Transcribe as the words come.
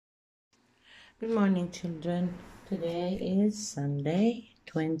Good morning, children. Today is Sunday,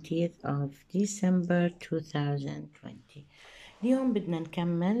 20th of December 2020. اليوم بدنا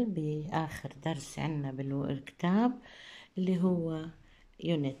نكمل بآخر درس عنا بالكتاب اللي هو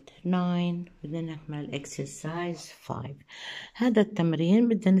Unit 9. بدنا نعمل Exercise 5. هذا التمرين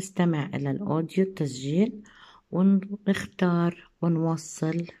بدنا نستمع إلى الأوديو التسجيل ونختار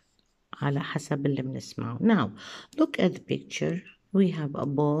ونوصل على حسب اللي بنسمعه. Now, look at the picture. We have a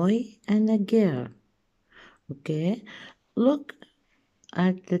boy and a girl. Okay, look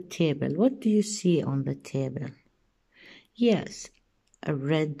at the table. What do you see on the table? Yes, a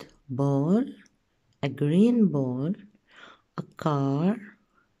red ball, a green ball, a car,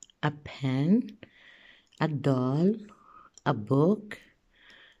 a pen, a doll, a book,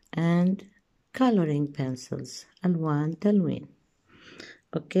 and coloring pencils. ألوان تلوين.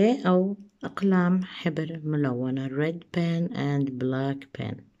 Okay, أو أقلام حبر ملونة. Red pen and black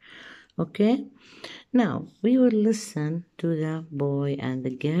pen. Okay, now we will listen to the boy and the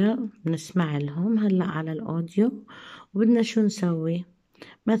girl. نسمع لهم هلا على الأوديو. وبدنا شو نسوي؟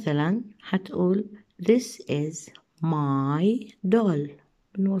 مثلا حتقول This is my doll.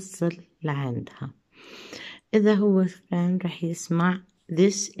 بنوصل لعندها. إذا هو كان رح يسمع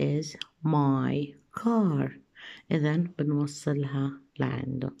This is my car. إذا بنوصلها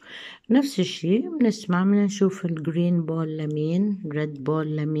لعنده. نفس الشيء بنسمع نشوف الجرين بول لمين، ريد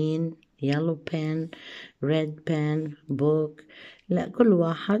بول لمين، يلو بين، ريد بين، بوك. لا، كل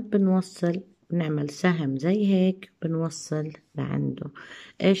واحد بنوصل، بنعمل سهم زي هيك بنوصل لعنده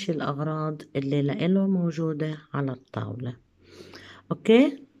ايش الأغراض اللي لإله موجودة على الطاولة.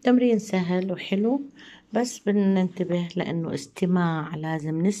 اوكي، تمرين سهل وحلو، بس بدنا ننتبه لأنه استماع،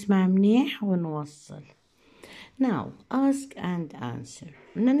 لازم نسمع منيح ونوصل. Now, ask and answer.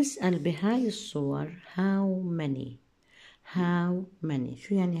 بدنا نسأل بهاي الصور how many. How many.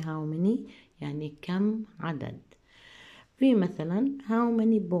 شو يعني how many؟ يعني كم عدد. في مثلا how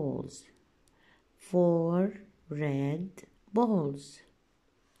many balls. 4 red balls.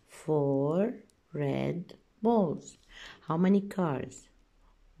 4 red balls. How many cars?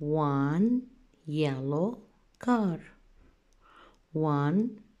 1 yellow car.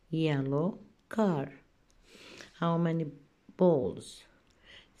 1 yellow car. How many balls?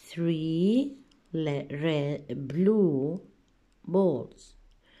 3 red blue balls.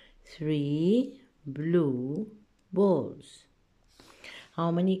 3 blue balls. How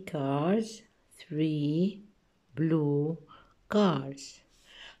many cars? 3 blue cars.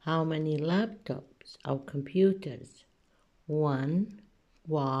 How many laptops or computers? 1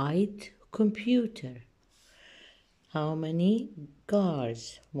 white computer. How many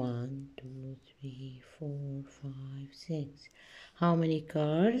cars? 1, 2, 3, 4, 5, 6. How many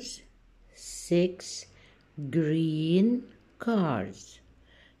cars? 6 green cars.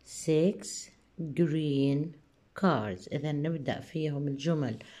 6 green cars. إذا نبدأ فيهم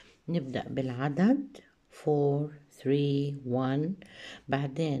الجمل، نبدأ بالعدد 4 3 1،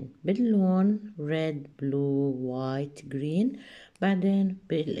 بعدين باللون red blue white green، بعدين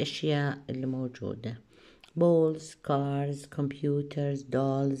بالأشياء اللي موجودة balls cars computers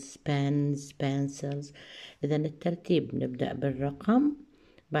dolls pens pencils. إذا الترتيب نبدأ بالرقم،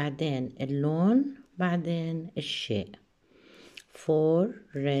 بعدين اللون، بعدين الشيء. 4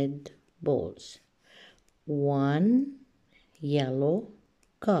 red balls. 1 yellow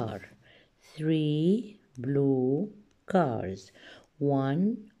car. 3 blue cars.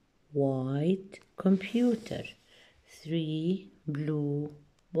 1 white computer. 3 blue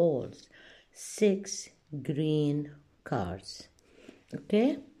balls. 6 green cars.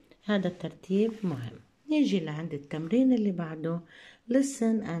 اوكي، هذا الترتيب مهم. نيجي لعند التمرين اللي بعده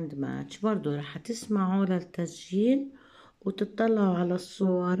listen and match. برضو رح تسمعوا للتسجيل وتطلعوا على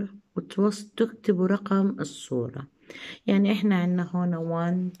الصور وتكتبوا رقم الصورة. يعني احنا عنا هون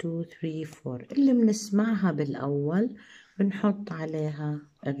 1 2 3 4 اللي بنسمعها بالأول بنحط عليها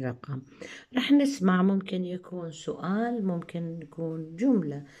الرقم. رح نسمع، ممكن يكون سؤال، ممكن يكون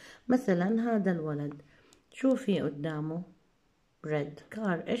جملة. مثلا هذا الولد شو في قدامه؟ red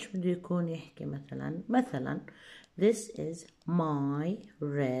car. ايش بده يكون يحكي؟ مثلا this is my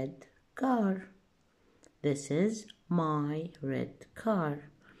red car. This is my red car.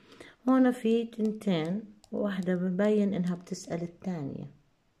 هون في تنتين، واحدة ببين انها بتسأل الثانية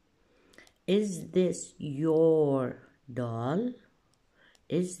Is this your doll?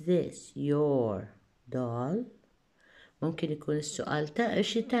 Is this your doll? ممكن يكون السؤال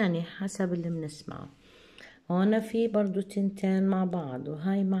اشي تاني حسب اللي بنسمعه. هون في برضو تنتين مع بعض،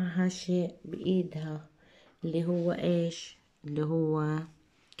 وهاي معها شيء بإيدها اللي هو ايش؟ اللي هو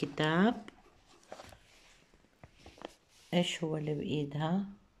كتاب. ايش هو اللي بإيدها؟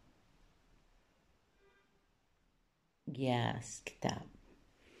 Yes كتاب.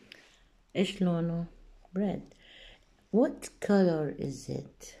 إيش لونه؟ red. What color is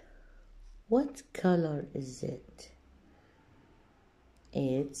it? What color is it?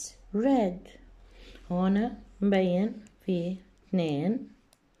 It's red. هنا مبين في 2.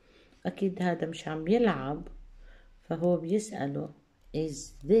 أكيد هذا مش عم يلعب، فهو بيسأله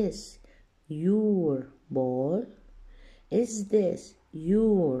Is this your ball? Is this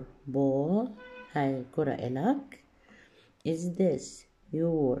your ball? هاي الكرة إلك. Is this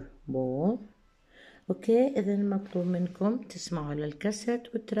your ball? أوكي، إذا مطلوب منكم تسمعوا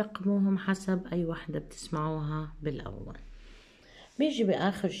للكاسيت وترقموهم حسب أي وحدة بتسمعوها بالأول. بيجي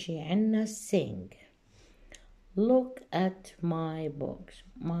بآخر شي عنا sing. Look at my book.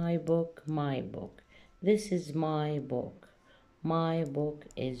 My book, my book. This is my book. My book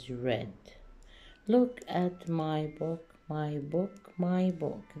is red. Look at my book. My book, my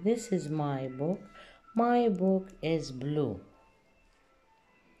book. This is my book. My book is blue.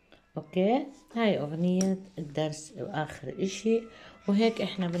 اوكي، هاي اغنية الدرس واخر اشي، وهيك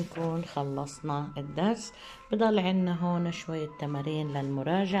احنا بنكون خلصنا الدرس. بضل عنا هون شوية تمارين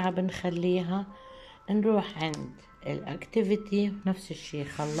للمراجعة بنخليها. نروح عند الاكتيفيتي، نفس الشي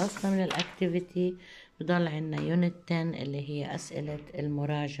خلصنا من الاكتيفيتي. بضل عنا يونت 10 اللي هي اسئلة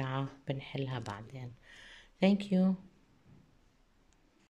المراجعة بنحلها بعدين. Thank you.